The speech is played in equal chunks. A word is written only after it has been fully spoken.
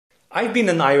I've been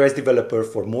an iOS developer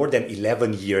for more than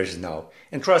 11 years now,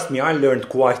 and trust me, I learned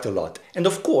quite a lot. And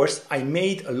of course, I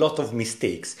made a lot of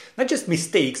mistakes. Not just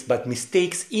mistakes, but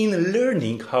mistakes in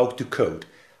learning how to code.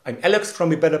 I'm Alex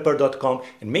from Rebeloper.com,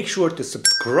 and make sure to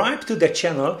subscribe to the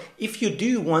channel if you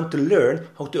do want to learn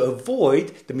how to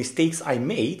avoid the mistakes I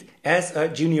made as a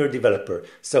junior developer.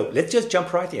 So let's just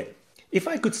jump right in. If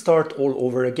I could start all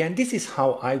over again, this is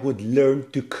how I would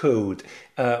learn to code.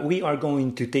 We are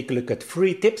going to take a look at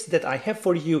 3 tips that I have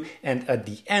for you, and at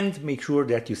the end, make sure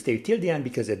that you stay till the end,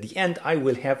 because at the end I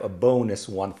will have a bonus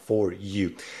one for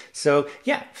you. So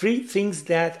yeah, 3 things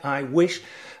that I wish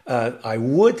I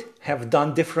would have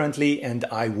done differently, and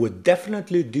I would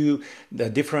definitely do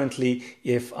differently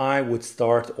if I would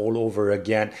start all over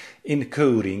again in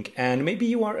coding. And maybe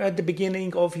you are at the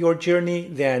beginning of your journey,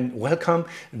 then welcome.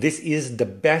 This is the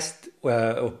best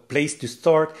place to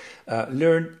start.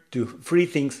 Learn 3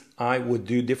 things I would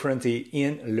do differently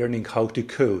in learning how to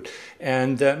code.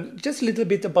 And just a little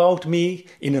bit about me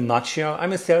in a nutshell.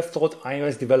 I'm a self-taught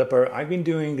iOS developer. I've been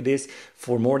doing this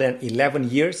for more than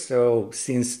 11 years. So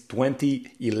since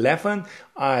 2011,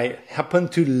 I happen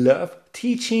to love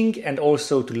teaching and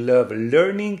also to love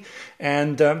learning.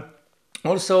 And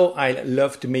also, I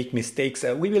love to make mistakes.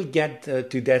 We will get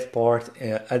to that part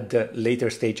at the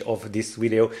later stage of this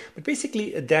video. But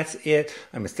basically, that's it.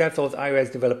 I'm a self-taught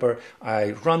iOS developer.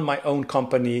 I run my own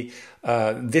company.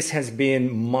 This has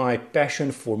been my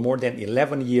passion for more than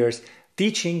 11 years,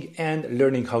 teaching and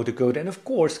learning how to code. And of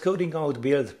course, coding out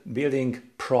building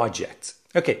projects.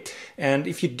 Okay, and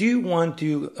if you do want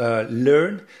to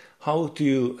learn how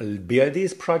to build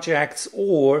these projects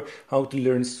or how to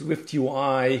learn Swift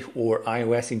UI or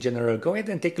iOS in general, go ahead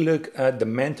and take a look at the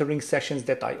mentoring sessions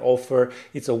that I offer.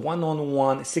 It's a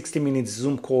one-on-one 60-minute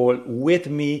Zoom call with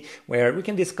me where we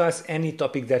can discuss any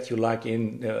topic that you like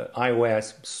in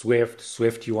iOS,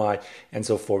 Swift UI, and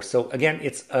so forth. So again,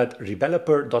 it's at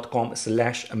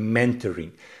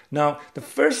rebeloper.com/mentoring. Now, the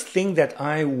first thing that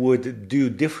I would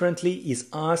do differently is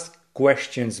ask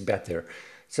questions better.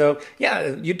 So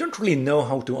yeah, you don't really know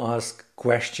how to ask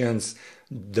questions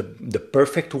the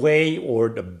perfect way or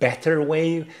the better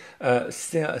way,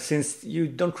 since you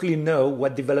don't really know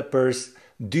what developers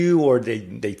do or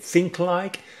they think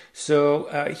like. So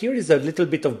here is a little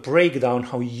bit of breakdown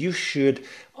how you should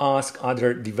ask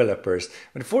other developers.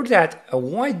 But for that,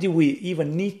 why do we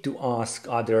even need to ask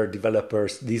other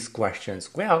developers these questions?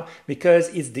 Well, because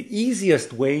it's the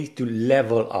easiest way to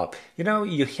level up. You know,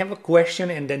 you have a question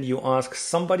and then you ask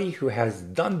somebody who has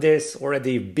done this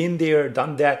already, been there,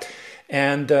 done that.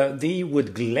 And they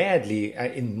would gladly,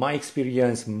 in my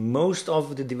experience, most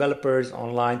of the developers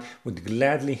online would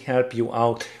gladly help you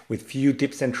out with few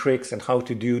tips and tricks and how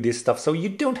to do this stuff. So you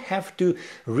don't have to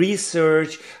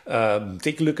research,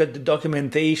 take a look at the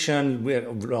documentation,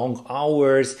 long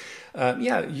hours.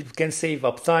 Yeah, you can save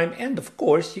up time. And of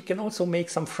course, you can also make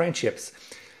some friendships.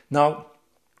 Now,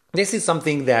 this is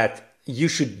something that you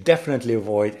should definitely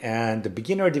avoid, and the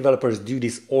beginner developers do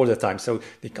this all the time. So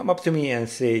they come up to me and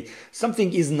say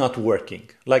something is not working,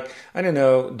 like I don't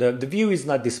know, the view is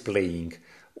not displaying,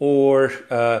 or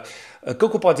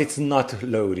CocoaPods it's not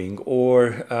loading,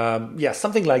 or yeah,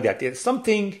 something like that.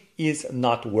 Something is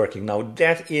not working. Now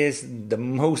that is the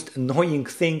most annoying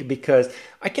thing, because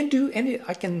I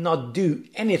cannot do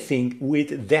anything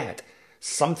with that.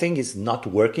 Something is not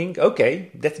working. Okay,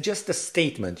 that's just a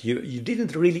statement. You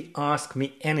didn't really ask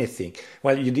me anything.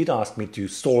 Well, you did ask me to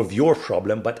solve your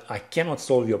problem, but I cannot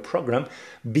solve your problem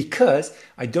because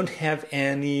I don't have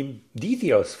any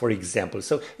details, for example.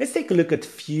 So let's take a look at a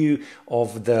few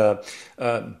of the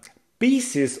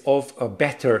pieces of a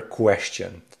better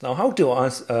question. Now, how to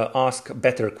ask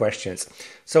better questions?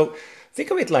 So think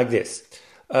of it like this.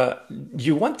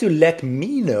 You want to let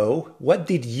me know what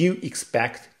did you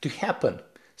expect to happen.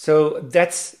 So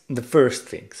that's the first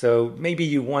thing. So maybe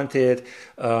you wanted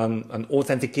an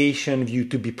authentication view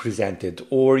to be presented,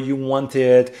 or you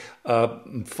wanted a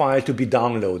file to be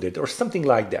downloaded, or something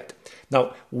like that.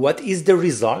 Now, what is the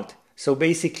result? So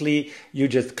basically, you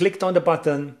just clicked on the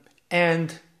button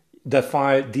and the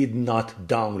file did not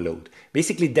download.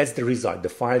 Basically, that's the result. The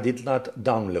file did not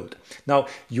download. Now,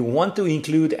 you want to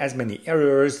include as many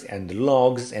errors and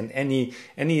logs and any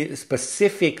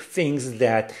specific things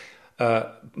that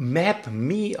map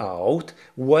me out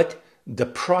what the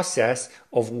process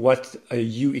of what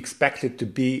you expected to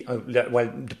be,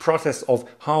 well, the process of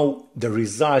how the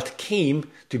result came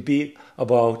to be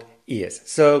about is.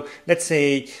 So let's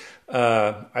say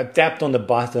I tapped on the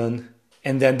button,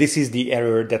 and then this is the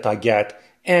error that I get,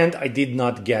 and I did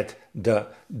not get the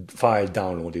file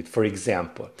downloaded, for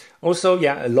example. Also,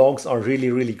 yeah, logs are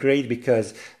really great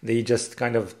because they just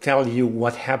kind of tell you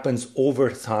what happens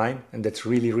over time, and that's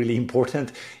really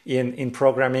important in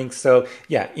programming. So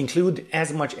yeah, include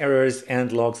as much errors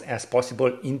and logs as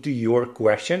possible into your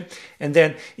question, and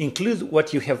then include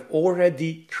what you have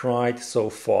already tried so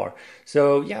far.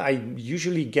 So yeah, I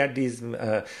usually get these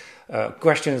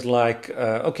questions like,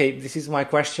 okay, this is my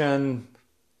question,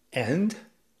 and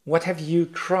what have you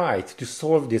tried to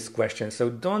solve this question?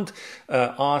 So don't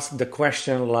ask the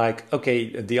question like,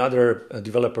 okay, the other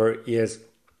developer is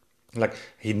like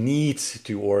he needs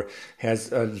to or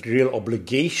has a real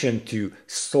obligation to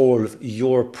solve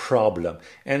your problem.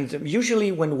 And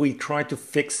usually when we try to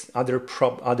fix other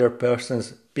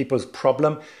people's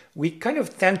problem, we kind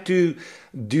of tend to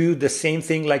do the same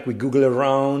thing, like we Google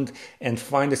around and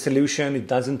find a solution. It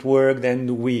doesn't work.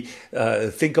 Then we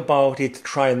think about it,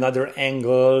 try another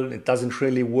angle. It doesn't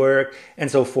really work, and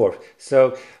so forth.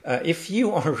 So if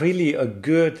you are really a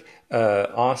good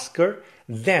asker,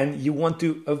 then you want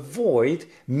to avoid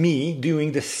me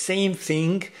doing the same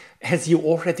thing as you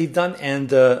already done, and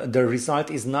the result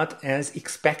is not as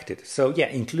expected. So yeah,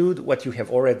 include what you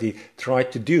have already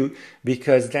tried to do,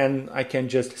 because then I can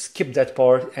just skip that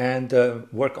part and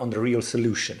work on the real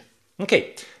solution.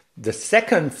 Okay, the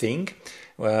second thing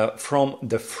from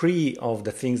the three of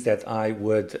the things that I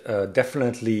would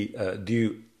definitely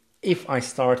do if I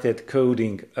started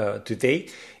coding today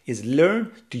is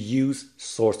learn to use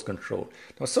source control.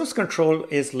 Now, source control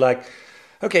is like,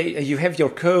 okay, you have your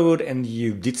code and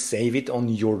you did save it on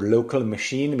your local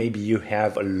machine. Maybe you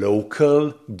have a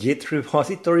local Git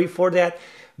repository for that,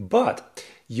 but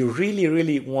you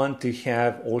really want to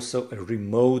have also a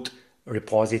remote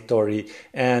repository.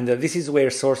 And this is where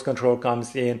source control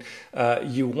comes in.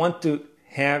 You want to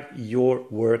have your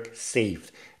work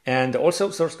saved. And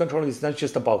also source control is not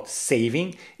just about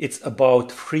saving, it's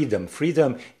about freedom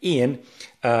in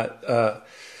to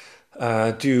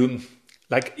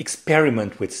like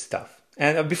experiment with stuff.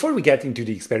 And before we get into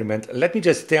the experiment, let me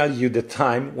just tell you the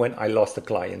time when I lost a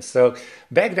client. So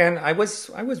back then I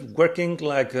was working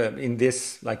like in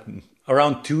this like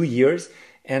around 2 years,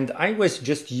 and I was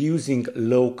just using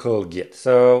local Git.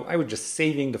 So I was just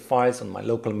saving the files on my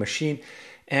local machine,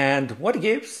 and what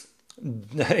gives?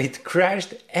 It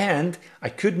crashed and I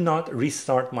could not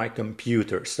restart my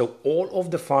computer. So all of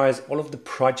the files, all of the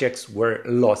projects were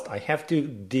lost. I have to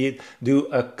do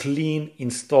a clean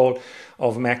install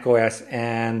of macOS,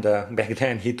 and back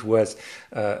then it was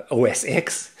OS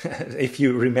X, if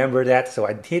you remember that. So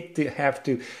I have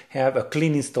to have a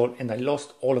clean install, and I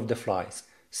lost all of the files.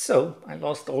 So I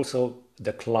lost also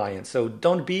the client. So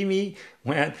don't be me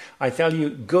when I tell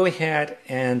you, go ahead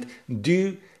and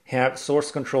do have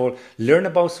source control, learn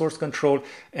about source control,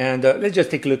 and let's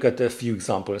just take a look at a few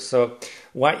examples. So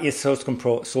why is source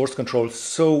control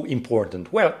so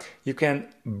important? Well, you can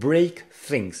break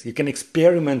things, you can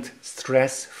experiment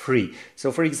stress-free.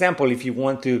 So for example, if you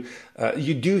want to,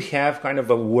 you do have kind of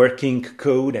a working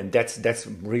code, and that's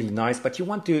really nice, but you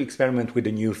want to experiment with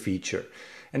a new feature.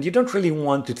 And you don't really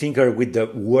want to tinker with the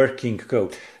working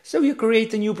code. So you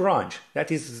create a new branch.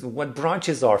 That is what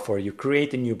branches are for. You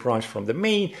create a new branch from the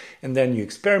main, and then you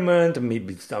experiment.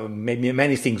 Maybe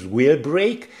many things will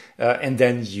break, and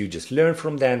then you just learn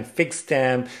from them, fix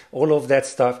them, all of that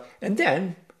stuff. And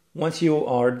then once you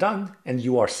are done and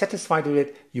you are satisfied with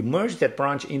it, you merge that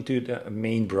branch into the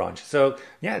main branch. So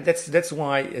yeah, that's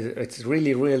why it's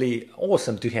really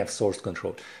awesome to have source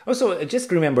control. Also, just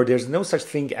remember, there's no such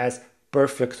thing as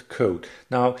perfect code.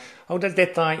 Now, how does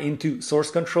that tie into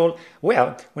source control?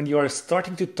 Well, when you are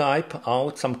starting to type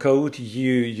out some code,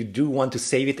 you do want to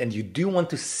save it, and you do want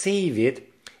to save it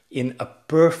in a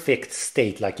perfect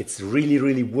state, like it's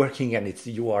really working and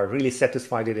you are really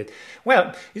satisfied with it.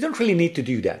 Well, you don't really need to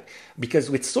do that, because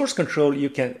with source control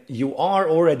you are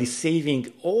already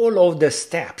saving all of the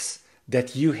steps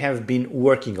that you have been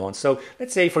working on. So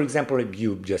let's say, for example, if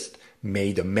you just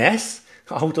made a mess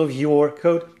out of your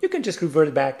code, you can just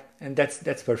revert back, and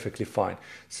that's perfectly fine.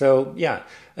 So yeah,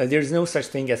 there's no such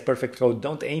thing as perfect code.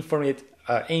 Don't aim for it.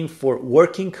 Aim for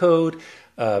working code,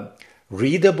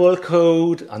 readable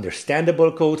code,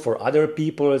 understandable code for other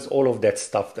people, all of that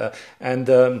stuff.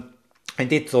 I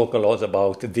did talk a lot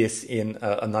about this in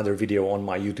another video on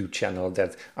my YouTube channel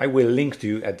that I will link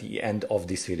to at the end of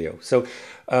this video. So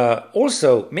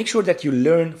also make sure that you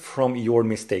learn from your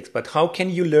mistakes. But how can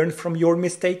you learn from your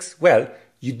mistakes? Well,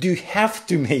 you do have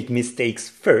to make mistakes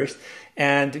first.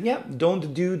 And yeah,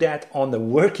 don't do that on the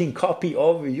working copy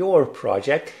of your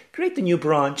project. Create a new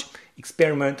branch,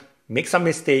 experiment, make some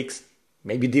mistakes,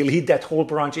 maybe delete that whole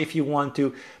branch if you want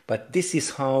to, but this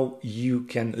is how you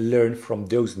can learn from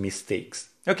those mistakes.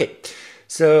 Okay,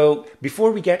 so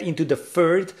before we get into the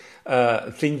third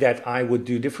thing that I would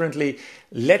do differently,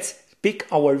 let's pick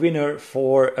our winner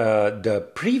for the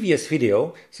previous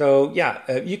video. So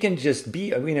yeah, you can just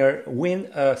be a winner, win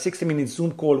a 60-minute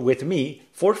Zoom call with me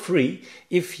for free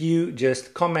if you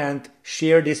just comment,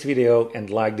 share this video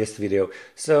and like this video.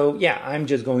 So yeah, I'm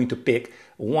just going to pick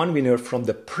one winner from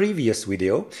the previous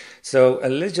video. So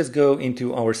let's just go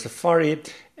into our Safari,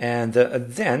 and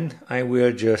then I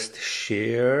will just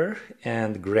share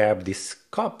and grab this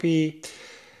copy,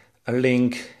 a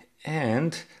link,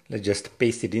 and let's just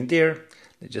paste it in there.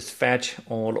 Let's just fetch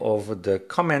all of the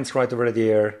comments right over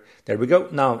there. There we go.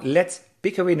 Now let's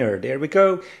pick a winner. There we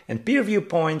go. And Peer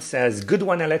Viewpoint says, good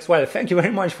one, Alex. Well, thank you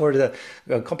very much for the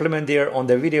compliment there on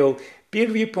the video. Peer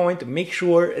Viewpoint, make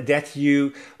sure that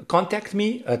you contact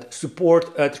me at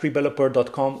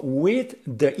support@rebeloper.com with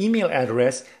the email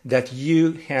address that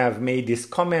you have made this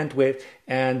comment with,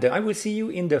 and I will see you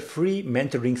in the free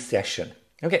mentoring session.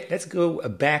 Okay, let's go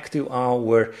back to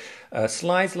our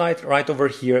slides right over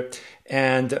here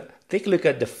and take a look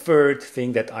at the third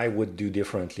thing that I would do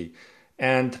differently.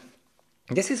 And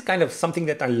this is kind of something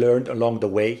that I learned along the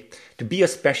way, to be a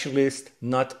specialist,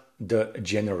 not the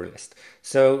generalist.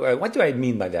 So what do I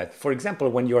mean by that? For example,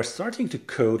 when you are starting to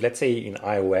code, let's say in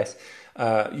iOS,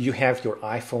 you have your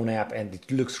iPhone app and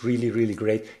it looks really, really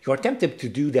great. You are tempted to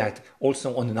do that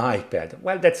also on an iPad.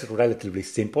 Well, that's relatively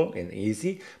simple and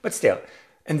easy, but still.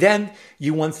 And then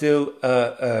you want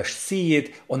to see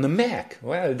it on the Mac.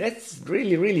 Well, that's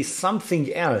really, really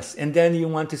something else. And then you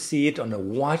want to see it on a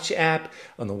watch app,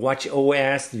 on a watch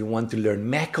OS. You want to learn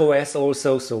Mac OS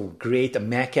also, so create a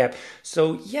Mac app.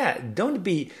 So yeah, don't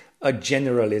be a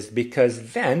generalist,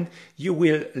 because then you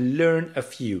will learn a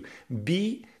few.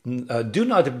 Do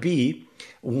not be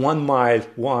 1 mile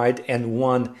wide and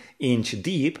 1 inch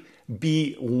deep.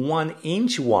 Be 1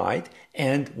 inch wide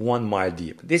and 1 mile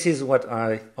deep. This is what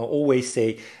I always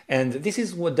say, and this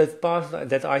is what the path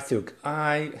that I took.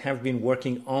 I have been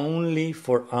working only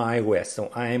for iOS, so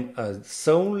I'm a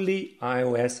solely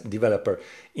iOS developer.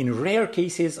 In rare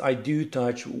cases, I do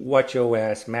touch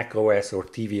watchOS, macOS, or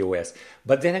tvOS.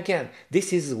 But then again,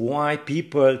 this is why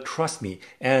people trust me.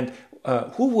 And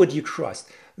who would you trust?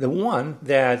 The one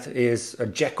that is a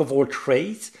jack of all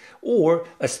trades, or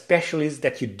a specialist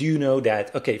that you do know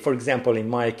that, okay, for example, in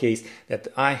my case, that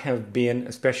I have been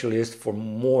a specialist for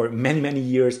many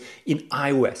years in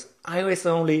iOS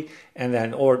only, and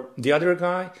then, or the other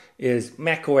guy is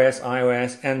macOS,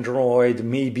 iOS, Android,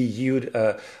 maybe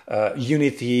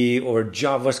Unity or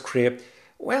JavaScript.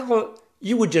 Well,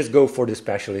 you would just go for the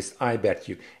specialist, I bet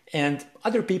you. And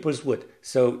other people's would.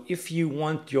 So if you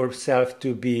want yourself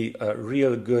to be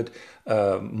real good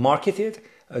marketed,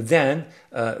 then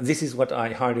this is what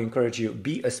I highly encourage you.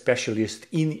 Be a specialist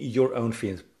in your own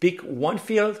field. Pick one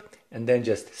field and then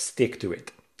just stick to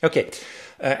it. Okay,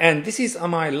 and this is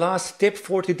my last tip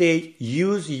for today.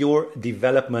 Use your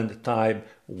development time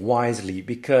wisely,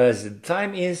 because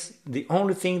time is the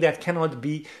only thing that cannot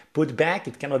be put back.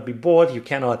 It cannot be bought. You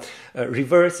cannot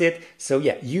reverse it. So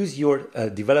yeah, use your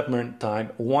development time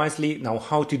wisely. Now,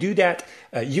 how to do that?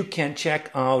 You can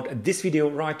check out this video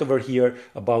right over here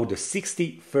about the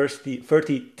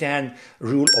 60-30-10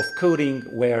 rule of coding,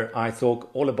 where I talk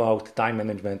all about time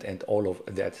management and all of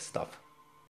that stuff.